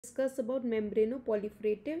Discuss about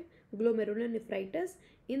membranoproliferative glomerulonephritis.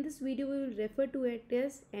 In this video, we will refer to it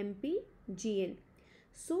as MPGN.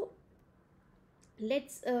 So,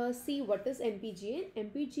 let's see what is MPGN.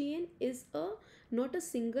 MPGN is not a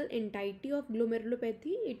single entity of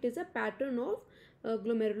glomerulopathy. It is a pattern of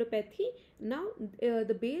glomerulopathy. Now,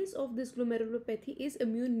 the base of this glomerulopathy is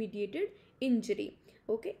immune mediated injury.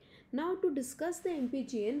 Okay. Now, to discuss the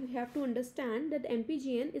MPGN, we have to understand that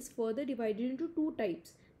MPGN is further divided into two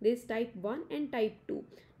types. There is type 1 and type 2.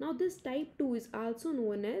 Now, this type 2 is also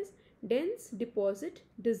known as dense deposit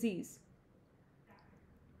disease.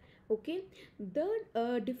 Okay,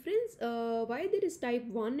 the difference why there is type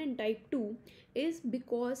 1 and type 2 is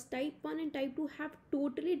because type 1 and type 2 have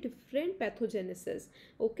totally different pathogenesis.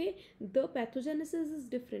 Okay, the pathogenesis is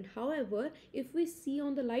different. However, if we see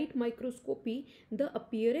on the light microscopy, the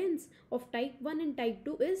appearance of type 1 and type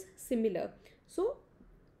 2 is similar. So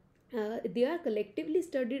they are collectively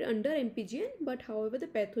studied under MPGN, but however the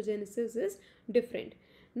pathogenesis is different.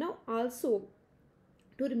 Now also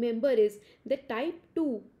to remember is that type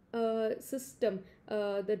 2 system,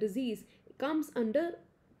 the disease comes under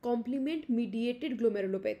complement mediated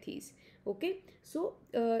glomerulopathies. Okay, so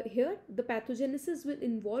here the pathogenesis will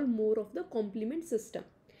involve more of the complement system.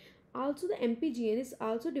 Also, the MPGN is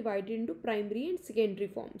also divided into primary and secondary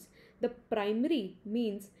forms. The primary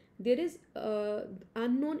means there is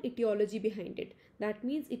unknown etiology behind it. That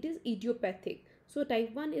means it is idiopathic. So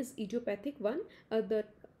type 1 is idiopathic one, the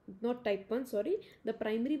not type 1, sorry, the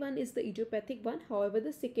primary one is the idiopathic one. However,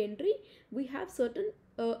 the secondary, we have certain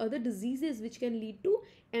other diseases which can lead to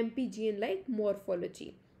MPGN like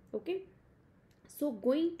morphology. Okay, so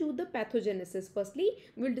going to the pathogenesis, firstly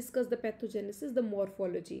we'll discuss the pathogenesis, the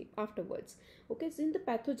morphology afterwards. Okay, so in the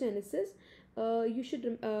pathogenesis, you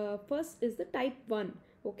should first is the type 1.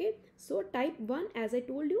 Okay, so type 1, as I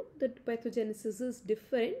told you, the pathogenesis is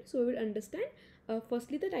different, so we will understand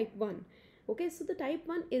firstly the type 1. Okay, so the type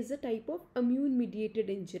 1 is a type of immune mediated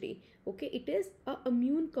injury. Okay, it is a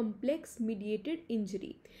immune complex mediated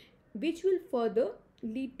injury which will further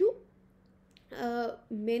lead to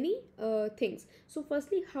many things. So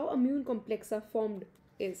firstly, how immune complex are formed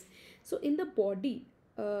is, so in the body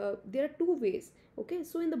there are two ways. Okay,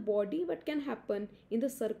 so in the body, what can happen in the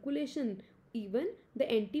circulation, even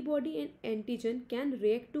the antibody and antigen can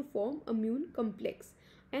react to form immune complex,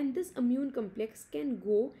 and this immune complex can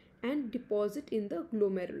go and deposit in the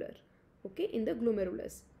glomerular. Okay, in the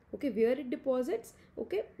glomerulus. Okay, where it deposits,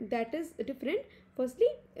 okay, that is different. Firstly,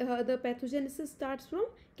 the pathogenesis starts from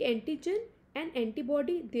antigen and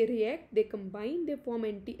antibody, they react, they combine, they form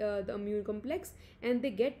the immune complex, and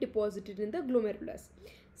they get deposited in the glomerulus.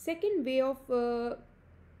 Second way of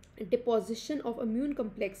deposition of immune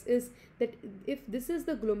complex is that if this is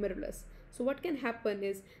the glomerulus, so what can happen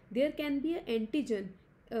is there can be an antigen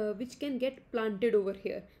which can get planted over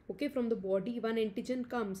here. Okay, from the body one antigen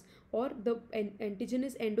comes, or the antigen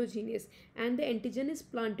is endogenous and the antigen is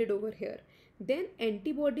planted over here. Then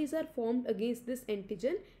antibodies are formed against this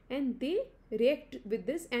antigen and they react with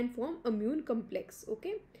this and form immune complex.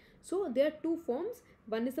 Okay, so there are two forms,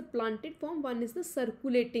 one is the planted form, one is the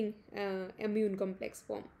circulating immune complex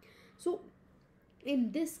form. So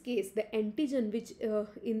in this case, the antigen which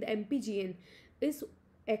in the MPGN is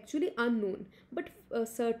actually unknown, but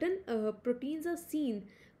certain proteins are seen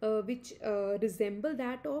which resemble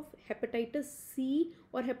that of hepatitis C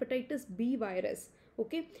or hepatitis B virus.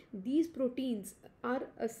 Okay, these proteins are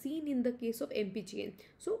seen in the case of MPGN.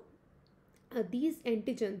 So these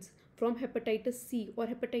antigens from hepatitis C or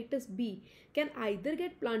hepatitis B can either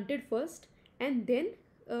get planted first and then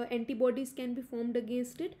antibodies can be formed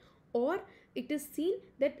against it, or it is seen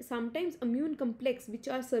that sometimes immune complex which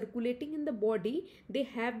are circulating in the body, they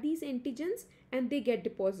have these antigens and they get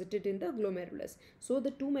deposited in the glomerulus. So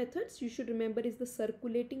the two methods you should remember is the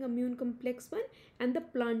circulating immune complex one and the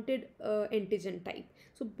planted antigen type.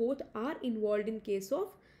 So both are involved in case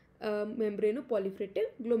of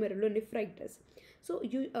membranoproliferative glomerulonephritis. So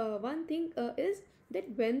you one thing is that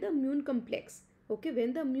when the immune complex, okay,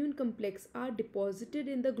 when the immune complex are deposited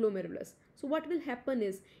in the glomerulus, so what will happen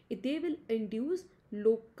is they will induce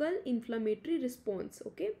local inflammatory response.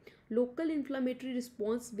 Okay, local inflammatory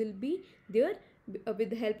response will be there with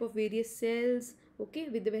the help of various cells, okay,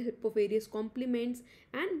 with the help of various complements,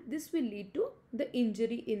 and this will lead to the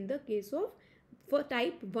injury in the case of for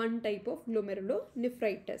type 1 type of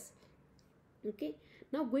glomerulonephritis. Okay,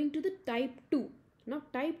 now going to the type 2. Now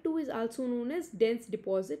type 2 is also known as dense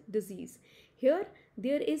deposit disease. Here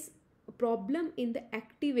there is a problem in the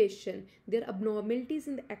activation, there are abnormalities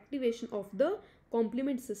in the activation of the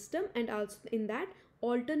complement system, and also in that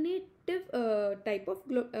alternate active type of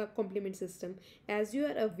complement system. As you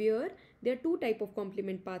are aware, there are two type of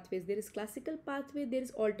complement pathways. There is classical pathway, there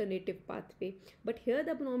is alternative pathway, but here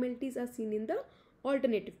the abnormalities are seen in the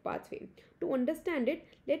alternative pathway. To understand it,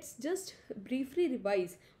 let's just briefly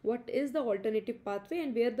revise what is the alternative pathway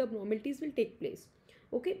and where the abnormalities will take place.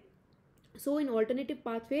 Okay, so in alternative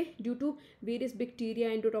pathway, due to various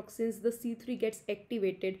bacteria and endotoxins, the C3 gets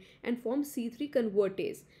activated and forms C3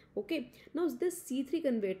 convertase. Okay, now this C3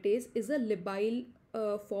 convertase is a labile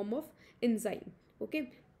form of enzyme.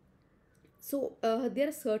 Okay, so there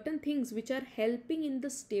are certain things which are helping in the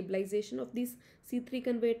stabilization of this C3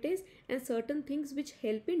 convertase and certain things which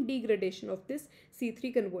help in degradation of this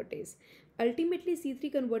C3 convertase. Ultimately,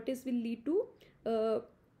 C3 convertase will lead to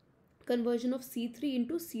conversion of C3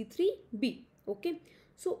 into C3b. Okay,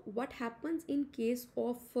 so what happens in case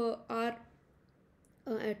of our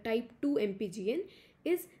type 2 MPGN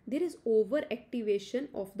is there is overactivation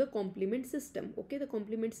of the complement system. Okay, the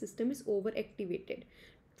complement system is overactivated.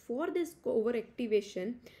 For this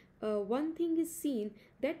overactivation, one thing is seen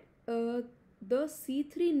that the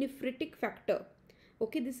C3 nephritic factor,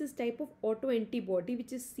 okay, this is type of autoantibody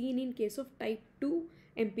which is seen in case of type 2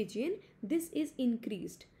 MPGN, this is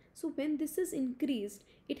increased. So when this is increased,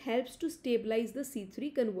 it helps to stabilize the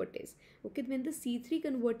C3 convertase. Okay, when the C3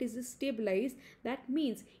 convertase is stabilized, that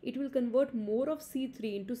means it will convert more of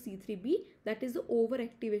C3 into C3b. That is the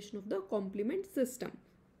overactivation of the complement system.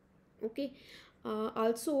 Okay,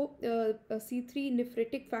 also a C3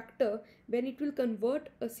 nephritic factor, when it will convert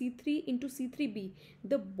a C3 into C3b,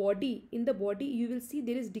 in the body you will see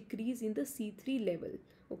there is decrease in the C3 level.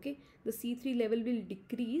 Okay, the C3 level will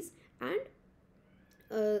decrease and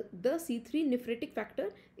the C3 nephritic factor,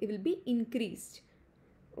 it will be increased.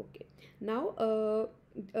 Okay, now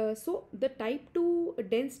so the type 2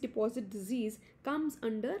 dense deposit disease comes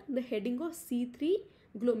under the heading of C3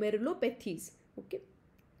 glomerulopathies. Okay,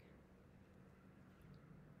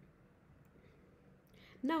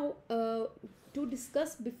 now to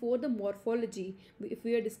discuss before the morphology, if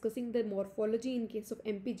we are discussing the morphology in case of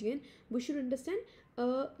MPGN, we should understand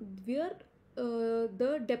where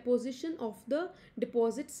the deposition of the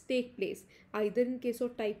deposits take place, either in case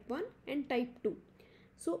of type 1 and type 2.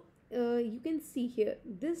 So you can see here,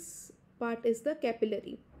 this part is the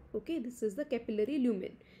capillary. Okay, this is the capillary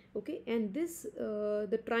lumen. Okay, and this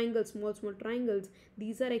the triangles, small triangles,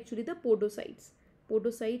 these are actually the podocytes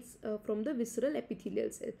from the visceral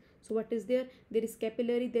epithelial cell. So what is there? There is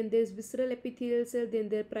capillary, then there is visceral epithelial cell, then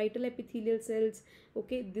there are parietal epithelial cells.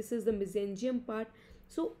 Okay, this is the mesangium part.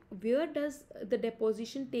 So where does the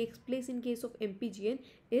deposition takes place in case of MPGN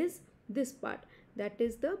is this part, that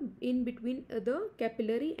is the in between the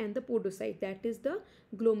capillary and the podocyte, that is the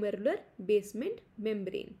glomerular basement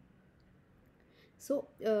membrane. So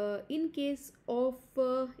in case of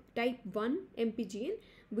type 1 MPGN,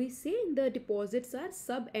 we say the deposits are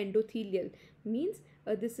subendothelial, means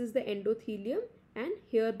this is the endothelium and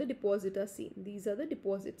here the deposits are seen. These are the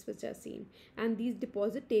deposits which are seen, and these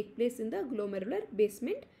deposits take place in the glomerular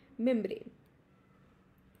basement membrane.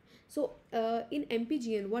 So in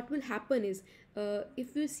MPGN, what will happen is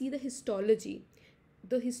if you see the histology,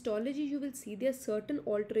 you will see there are certain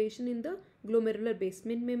alteration in the glomerular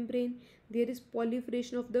basement membrane. There is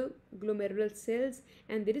proliferation of the glomerular cells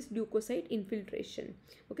and there is leukocyte infiltration.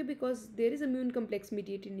 Okay, because there is immune complex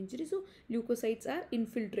mediated injury, so leukocytes are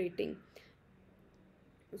infiltrating.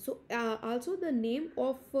 So also the name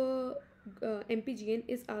of MPGN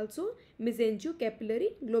is also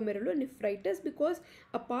mesangiocapillary glomerulonephritis, because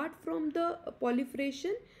apart from the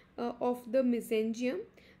proliferation of the mesangium,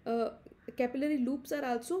 capillary loops are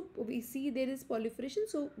also, we see there is proliferation,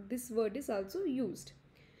 so this word is also used.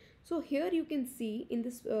 So here you can see in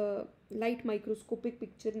this light microscopic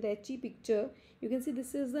picture, in the HE picture, you can see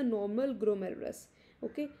this is the normal glomerulus.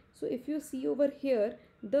 Okay, so if you see over here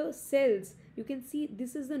the cells, you can see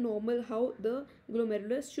this is the normal how the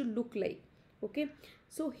glomerulus should look like. Okay,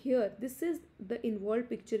 so here this is the involved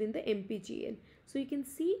picture in the MPGN. So you can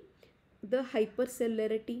see the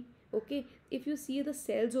hypercellularity. Okay, if you see the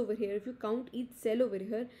cells over here, if you count each cell over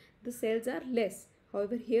here, the cells are less.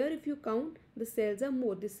 However, here if you count, the cells are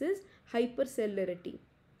more. This is hypercellularity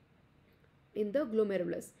in the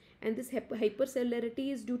glomerulus, and this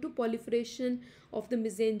hypercellularity is due to proliferation of the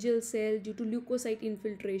mesangial cell, due to leukocyte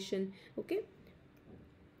infiltration. Okay,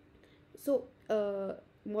 so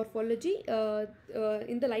morphology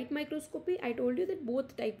in the light microscopy, I told you that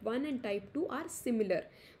both type 1 and type 2 are similar.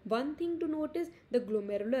 One thing to notice, the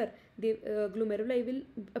glomeruli will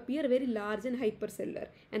appear very large and hypercellular,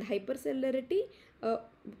 and hypercellularity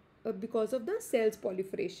because of the cells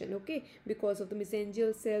proliferation, okay, because of the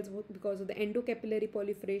mesangial cells, because of the endocapillary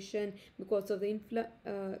proliferation, because of the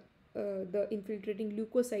infiltrating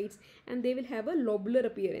leukocytes, and they will have a lobular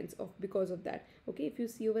appearance of because of that. Okay, if you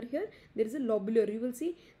see over here, there is a lobular, you will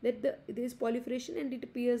see that there is proliferation and it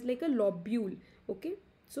appears like a lobule. Okay,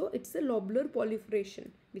 so it's a lobular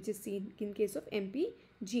proliferation which is seen in case of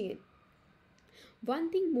MPGN.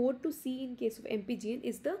 One thing more to see in case of MPGN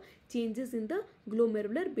is the changes in the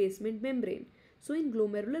glomerular basement membrane. So in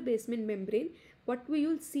glomerular basement membrane, what we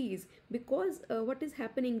will see is, because what is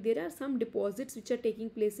happening, there are some deposits which are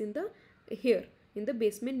taking place in the here in the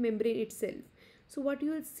basement membrane itself. So what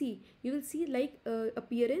you will see like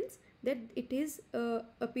appearance, that it is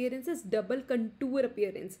appearance as double contour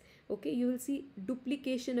appearance. Okay, you will see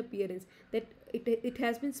duplication appearance, that it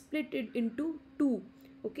has been split into two.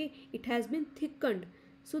 Okay, it has been thickened.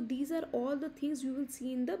 So these are all the things you will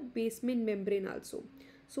see in the basement membrane also.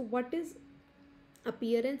 So what is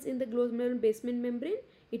appearance in the glomerular basement membrane?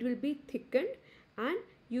 It will be thickened, and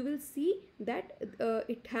you will see that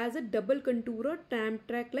it has a double contour or tram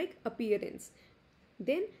track like appearance.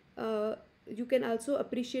 Then you can also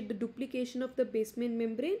appreciate the duplication of the basement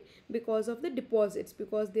membrane because of the deposits,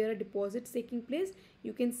 because there are deposits taking place.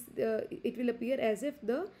 You can it will appear as if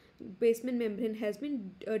the basement membrane has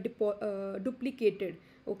been duplicated.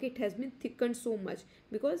 Okay, it has been thickened so much,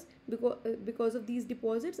 because of these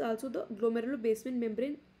deposits. Also the glomerular basement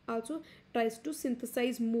membrane also tries to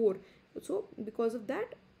synthesize more, so because of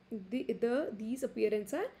that these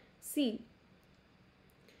appearances are seen.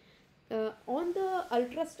 On the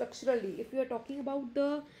ultrastructurally, if we are talking about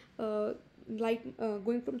the light,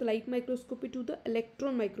 going from the light microscopy to the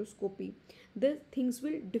electron microscopy, the things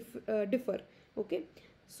will differ. Okay,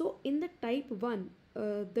 so in the type 1,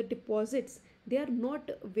 the deposits, they are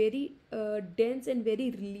not very dense and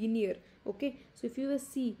very linear. Okay, so if you will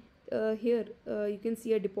see here, you can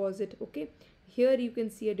see a deposit. Okay, here you can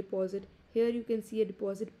see a deposit, here you can see a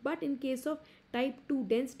deposit. But in case of type 2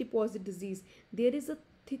 dense deposit disease, there is a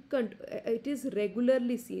thickened, it is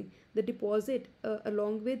regularly seen, the deposit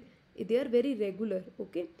along with, they are very regular.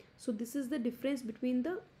 Okay, so this is the difference between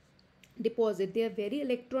the deposit. They are very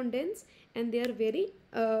electron dense and they are very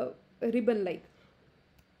ribbon like.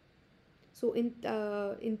 So in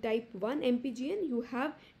type 1 MPGN, you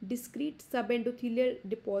have discrete subendothelial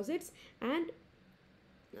deposits, and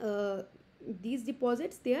these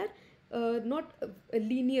deposits, they are not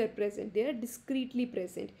linear present, they are discretely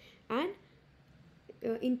present. And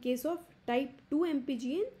in case of type 2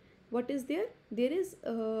 MPGN, what is there? There is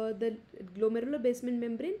the glomerular basement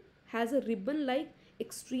membrane has a ribbon like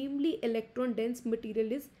extremely electron dense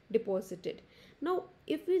material is deposited. Now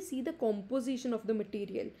if we see the composition of the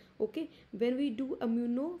material, okay, when we do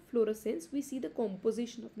immunofluorescence, we see the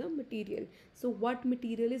composition of the material. So what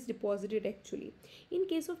material is deposited actually? In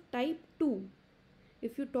case of type 2,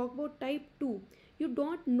 if you talk about type 2, you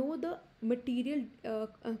don't know the material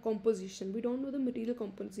composition. We don't know the material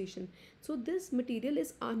composition. So this material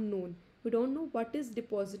is unknown. We don't know what is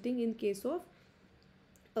depositing in case of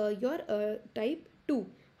your type 2.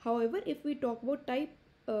 However, if we talk about type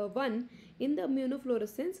 1, in the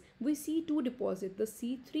immunofluorescence, we see two deposits, the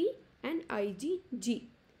C3 and IgG.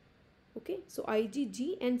 Okay, so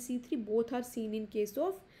IgG and C3 both are seen in case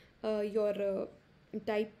of your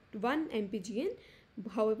type 1 MPGN.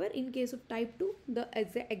 However, in case of type 2, the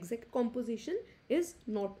exact composition is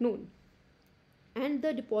not known, and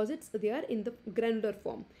the deposits, they are in the granular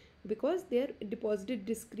form because they are deposited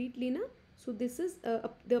discretely now. So this is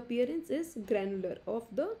the appearance is granular of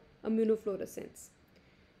the immunofluorescence.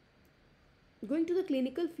 Going to the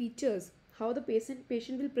clinical features, how the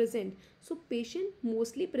patient will present. So patient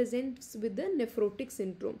mostly presents with the nephrotic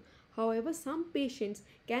syndrome. However, some patients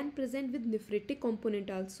can present with nephritic component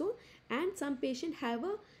also, and some patients have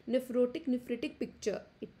a nephritic picture.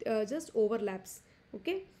 It just overlaps.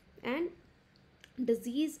 Okay, and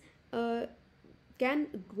disease can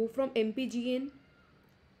go from MPGN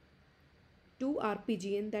to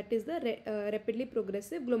RPGN, that is the rapidly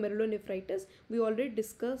progressive glomerulonephritis. We already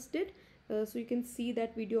discussed it, so you can see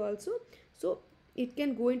that video also. So it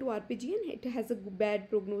can go into RPGN. It has a bad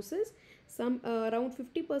prognosis. Some around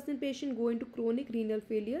 50% patient go into chronic renal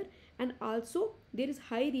failure, and also there is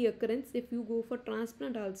high reoccurrence if you go for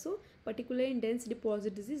transplant also, particularly in dense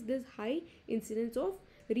deposit disease. There is high incidence of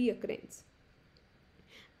reoccurrence.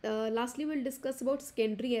 Lastly, we'll discuss about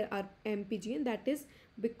secondary MPGN. That is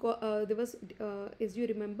because there was, as you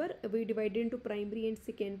remember, we divided into primary and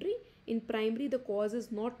secondary. In primary, the cause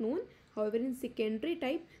is not known. However, in secondary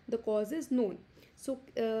type, the cause is known. So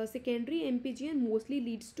secondary MPGN mostly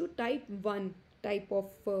leads to type 1 type of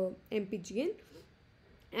MPGN.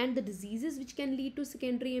 And the diseases which can lead to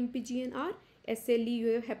secondary MPGN are SLE, you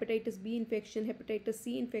have hepatitis B infection, hepatitis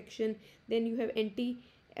C infection, then you have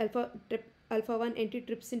alpha 1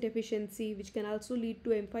 antitrypsin deficiency, which can also lead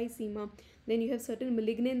to emphysema. Then you have certain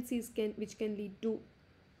malignancies which can lead to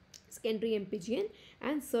secondary MPGN,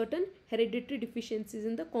 and certain hereditary deficiencies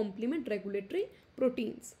in the complement regulatory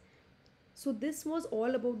proteins. So this was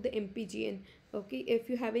all about the MPGN. Okay, if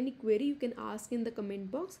you have any query, you can ask in the comment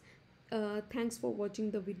box. Thanks for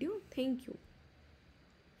watching the video. Thank you.